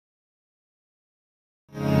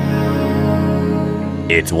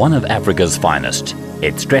It's one of Africa's finest.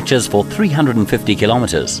 It stretches for 350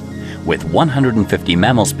 kilometers, with 150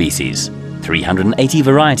 mammal species, 380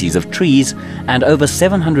 varieties of trees, and over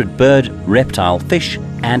 700 bird, reptile, fish,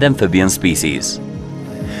 and amphibian species.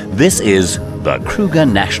 This is the Kruger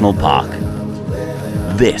National Park.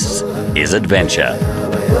 This is adventure.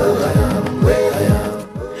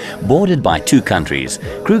 Bordered by two countries,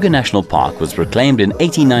 Kruger National Park was proclaimed in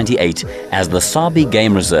 1898 as the Sabi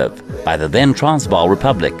Game Reserve by the then Transvaal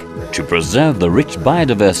Republic to preserve the rich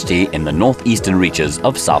biodiversity in the northeastern reaches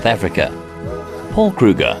of South Africa. Paul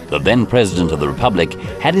Kruger, the then President of the Republic,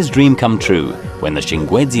 had his dream come true when the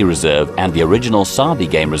Shingwedzi Reserve and the original Sabi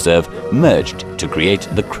Game Reserve merged to create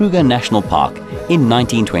the Kruger National Park in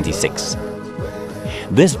 1926.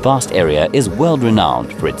 This vast area is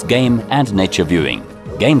world-renowned for its game and nature viewing,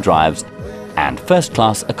 game drives, and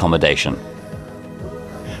first-class accommodation.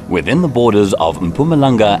 Within the borders of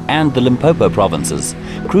Mpumalanga and the Limpopo provinces,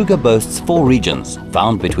 Kruger boasts 4 regions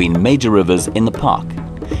found between major rivers in the park.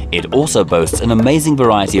 It also boasts an amazing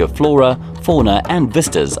variety of flora, fauna, and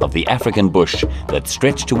vistas of the African bush that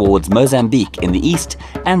stretch towards Mozambique in the east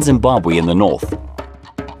and Zimbabwe in the north.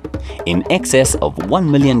 In excess of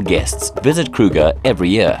 1 million guests visit Kruger every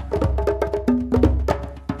year.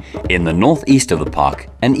 In the northeast of the park,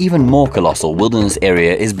 an even more colossal wilderness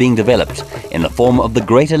area is being developed in the form of the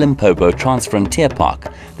Greater Limpopo Transfrontier Park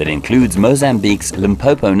that includes Mozambique's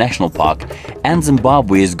Limpopo National Park and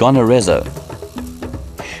Zimbabwe's Gonarezo.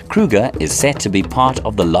 Kruger is set to be part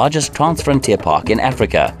of the largest transfrontier park in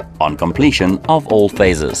Africa on completion of all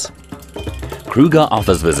phases. Kruger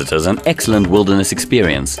offers visitors an excellent wilderness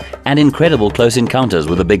experience and incredible close encounters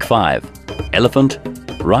with the Big Five: elephant,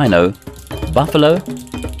 rhino, buffalo,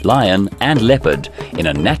 lion and leopard in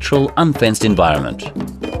a natural, unfenced environment.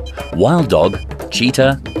 Wild dog,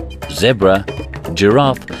 cheetah, zebra,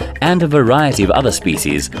 giraffe and a variety of other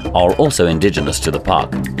species are also indigenous to the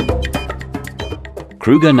park.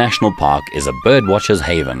 Kruger National Park is a birdwatcher's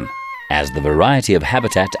haven, as the variety of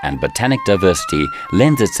habitat and botanic diversity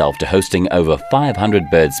lends itself to hosting over 500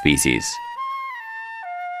 bird species.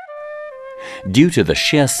 Due to the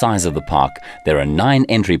sheer size of the park, there are 9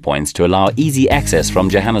 entry points to allow easy access from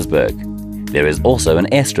Johannesburg. There is also an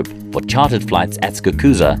airstrip for chartered flights at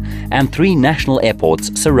Kruger and 3 national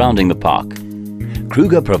airports surrounding the park.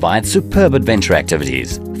 Kruger provides superb adventure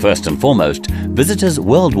activities. First and foremost, visitors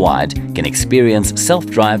worldwide can experience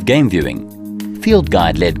self-drive game viewing, field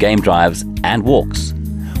guide-led game drives and walks,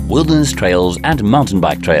 wilderness trails and mountain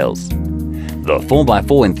bike trails. The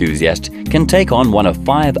 4x4 enthusiast can take on one of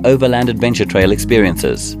 5 overland adventure trail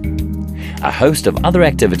experiences. A host of other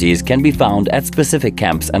activities can be found at specific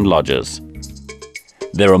camps and lodges.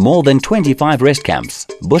 There are more than 25 rest camps,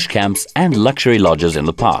 bush camps and luxury lodges in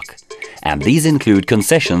the park, and these include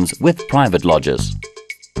concessions with private lodges.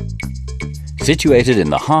 Situated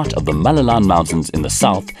in the heart of the Malalan Mountains in the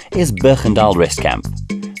south is Bergendal Rest Camp.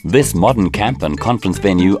 This modern camp and conference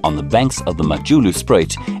venue on the banks of the Majulu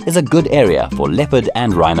Spruit is a good area for leopard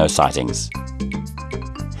and rhino sightings.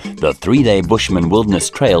 The 3-day Bushman Wilderness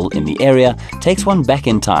Trail in the area takes one back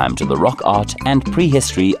in time to the rock art and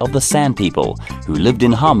prehistory of the San people who lived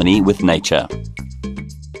in harmony with nature.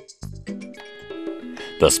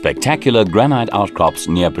 The spectacular granite outcrops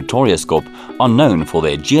near Pretoriaskop are known for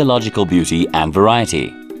their geological beauty and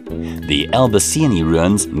variety. The Albacini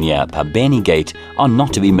ruins near Pabeni Gate are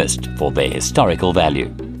not to be missed for their historical value.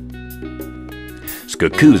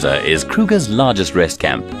 Skukuza is Kruger's largest rest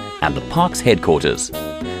camp and the park's headquarters.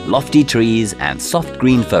 Lofty trees and soft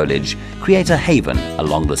green foliage create a haven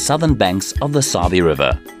along the southern banks of the Sabi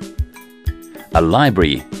River. A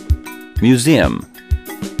library, museum,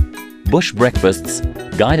 bush breakfasts,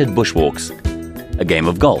 guided bushwalks, a game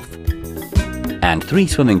of golf, and 3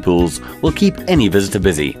 swimming pools will keep any visitor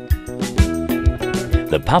busy.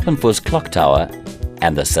 The Papenfuss Clock Tower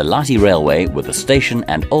and the Salati Railway with the station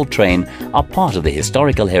and old train are part of the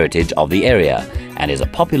historical heritage of the area and is a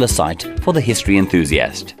popular site for the history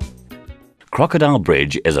enthusiast. Crocodile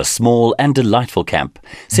Bridge is a small and delightful camp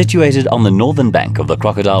situated on the northern bank of the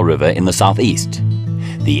Crocodile River in the southeast.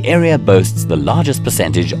 The area boasts the largest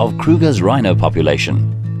percentage of Kruger's rhino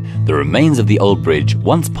population. The remains of the old bridge,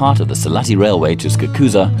 once part of the Salati Railway to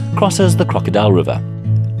Skukuza, crosses the Crocodile River.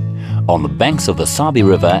 On the banks of the Sabi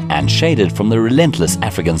River and shaded from the relentless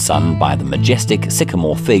African sun by the majestic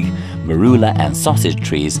sycamore fig, marula and sausage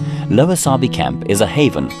trees, Lower Sabi Camp is a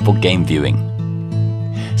haven for game viewing.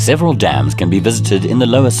 Several dams can be visited in the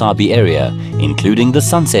Lower Sabi area, including the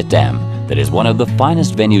Sunset Dam, that is one of the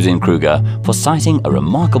finest venues in Kruger for sighting a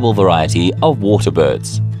remarkable variety of water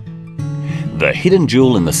birds. The hidden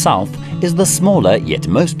jewel in the south is the smaller yet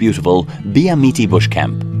most beautiful Biamiti Bush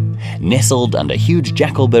Camp. Nestled under huge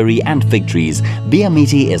jackalberry and fig trees,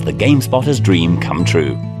 Biamiti is the game spotter's dream come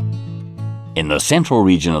true. In the central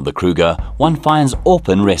region of the Kruger, one finds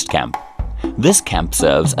Orpen Rest Camp. This camp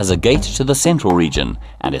serves as a gate to the central region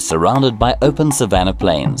and is surrounded by open savanna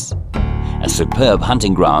plains. A superb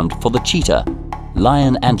hunting ground for the cheetah,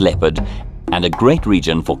 lion and leopard, and a great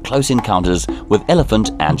region for close encounters with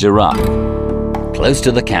elephant and giraffe. Close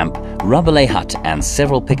to the camp, Rabelais Hut and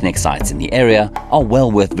several picnic sites in the area are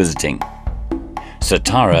well worth visiting.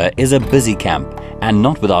 Satara is a busy camp, and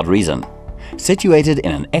not without reason. Situated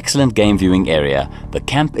in an excellent game viewing area, the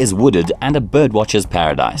camp is wooded and a birdwatcher's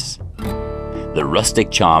paradise. The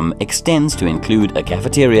rustic charm extends to include a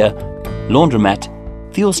cafeteria,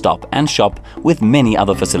 laundromat, fuel stop and shop with many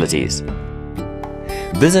other facilities.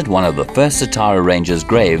 Visit one of the first Satara Rangers'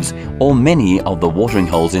 graves or many of the watering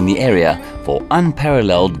holes in the area for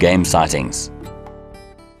unparalleled game sightings.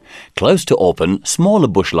 Close to Orpen, smaller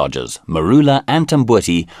bush lodges, Marula and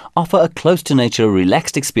Tambuti, offer a close-to-nature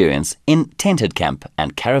relaxed experience in tented camp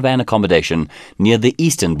and caravan accommodation near the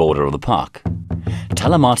eastern border of the park.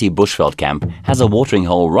 Talamati Bushveld Camp has a watering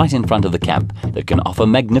hole right in front of the camp that can offer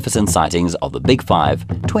magnificent sightings of the Big Five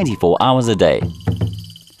 24 hours a day.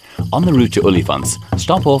 On the route to Olifants,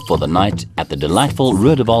 stop off for the night at the delightful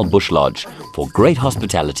Ruurdeval Bush Lodge for great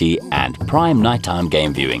hospitality and prime nighttime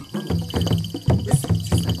game viewing.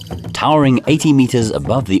 Towering 80 meters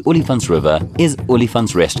above the Olifants River is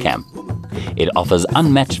Olifants Rest Camp. It offers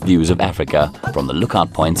unmatched views of Africa from the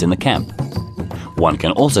lookout points in the camp. One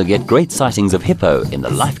can also get great sightings of hippo in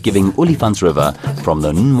the life-giving Olifants River from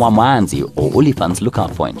the Nwamanzi or Olifants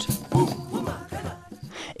lookout point.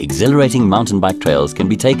 Exhilarating mountain bike trails can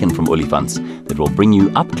be taken from Olifants that will bring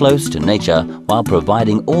you up close to nature while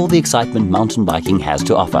providing all the excitement mountain biking has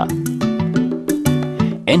to offer.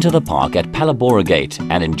 Enter the park at Palabora Gate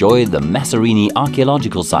and enjoy the Massarini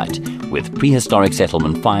archaeological site with prehistoric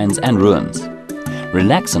settlement finds and ruins.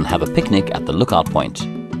 Relax and have a picnic at the lookout point.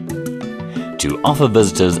 To offer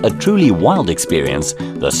visitors a truly wild experience,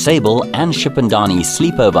 the Sable and Shipendani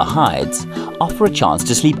sleepover hides offer a chance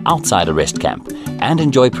to sleep outside a rest camp and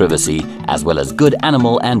enjoy privacy as well as good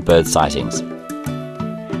animal and bird sightings.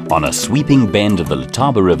 On a sweeping bend of the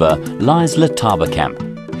Letaba River lies Letaba Camp.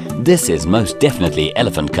 This is most definitely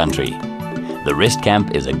elephant country. The rest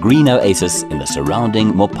camp is a green oasis in the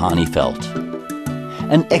surrounding Mopani Veld.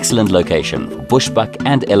 An excellent location for bushbuck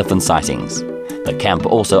and elephant sightings. The camp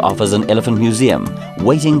also offers an elephant museum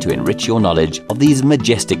waiting to enrich your knowledge of these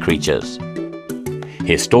majestic creatures.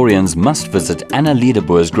 Historians must visit Anna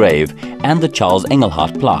Liederboer's grave and the Charles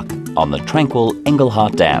Engelhart plaque on the tranquil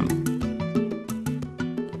Engelhart Dam.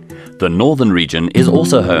 The northern region is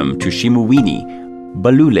also home to Shimuwini,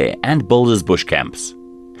 Balule and Boulders bush camps.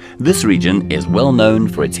 This region is well known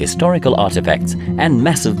for its historical artifacts and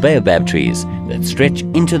massive baobab trees that stretch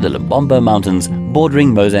into the Lebombo Mountains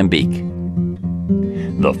bordering Mozambique.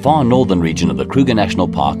 The far northern region of the Kruger National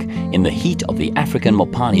Park, in the heat of the African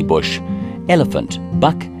Mopani bush, elephant,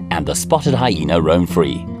 buck and the spotted hyena roam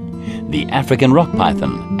free. The African rock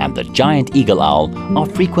python and the giant eagle owl are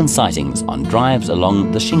frequent sightings on drives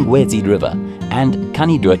along the Shingwedzi River and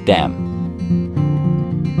Kanidurt Dam.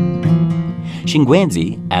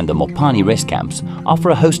 Shingwedzi and the Mopani rest camps offer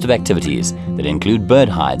a host of activities that include bird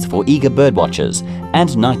hides for eager bird watchers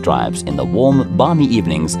and night drives in the warm, balmy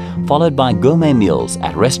evenings, followed by gourmet meals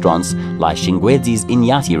at restaurants like Shingwedzi's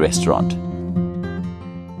Inyati restaurant.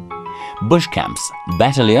 Bush camps,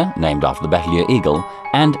 Battalier, named after the Battalier eagle,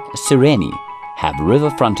 and Sireni have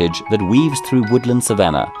river frontage that weaves through woodland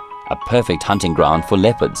savanna, a perfect hunting ground for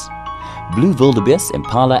leopards. Blue wildebeest,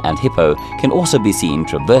 impala and hippo can also be seen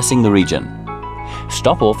traversing the region.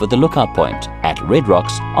 Stop off at the lookout point at Red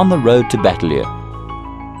Rocks on the road to Battalier.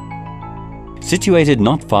 Situated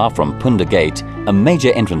not far from Punda Gate, a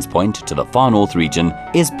major entrance point to the far north region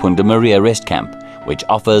is Punda Maria Rest Camp, which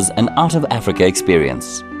offers an out-of-Africa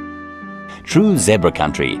experience. True zebra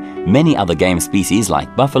country, many other game species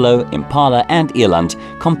like buffalo, impala and eland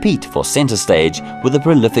compete for center stage with a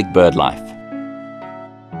prolific bird life.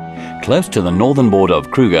 Close to the northern border of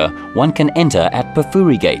Kruger, one can enter at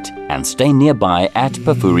Pafuri Gate and stay nearby at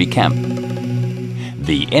Pafuri Camp.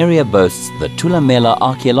 The area boasts the Tulamela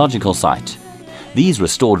archaeological site. These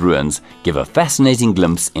restored ruins give a fascinating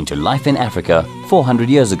glimpse into life in Africa 400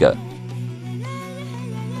 years ago.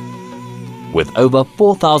 With over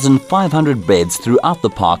 4,500 beds throughout the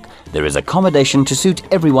park, there is accommodation to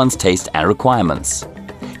suit everyone's taste and requirements.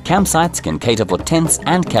 Campsites can cater for tents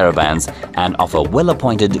and caravans and offer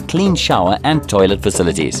well-appointed clean shower and toilet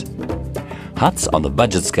facilities. Huts on the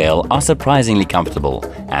budget scale are surprisingly comfortable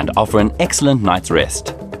and offer an excellent night's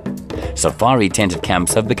rest. Safari tented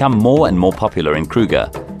camps have become more and more popular in Kruger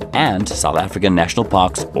and South African national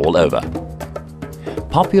parks all over.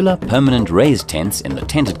 Popular permanent raised tents in the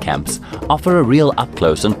tented camps offer a real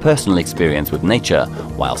up-close and personal experience with nature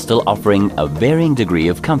while still offering a varying degree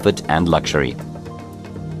of comfort and luxury.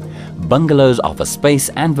 Bungalows offer space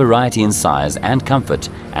and variety in size and comfort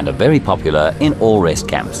and are very popular in all rest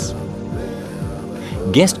camps.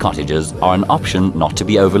 Guest cottages are an option not to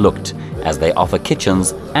be overlooked, as they offer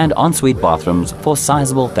kitchens and ensuite bathrooms for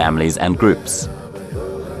sizable families and groups.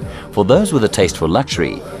 For those with a taste for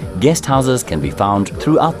luxury, guest houses can be found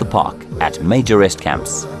throughout the park at major rest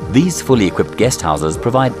camps. These fully equipped guest houses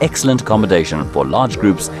provide excellent accommodation for large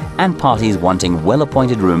groups and parties wanting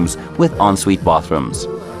well-appointed rooms with ensuite bathrooms.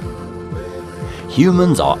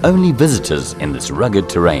 Humans are only visitors in this rugged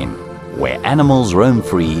terrain, where animals roam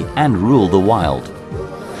free and rule the wild.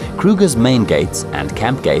 Kruger's main gates and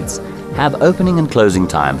camp gates have opening and closing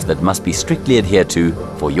times that must be strictly adhered to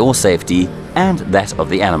for your safety and that of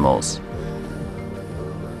the animals.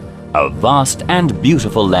 A vast and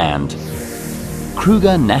beautiful land.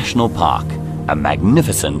 Kruger National Park, a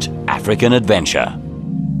magnificent African adventure.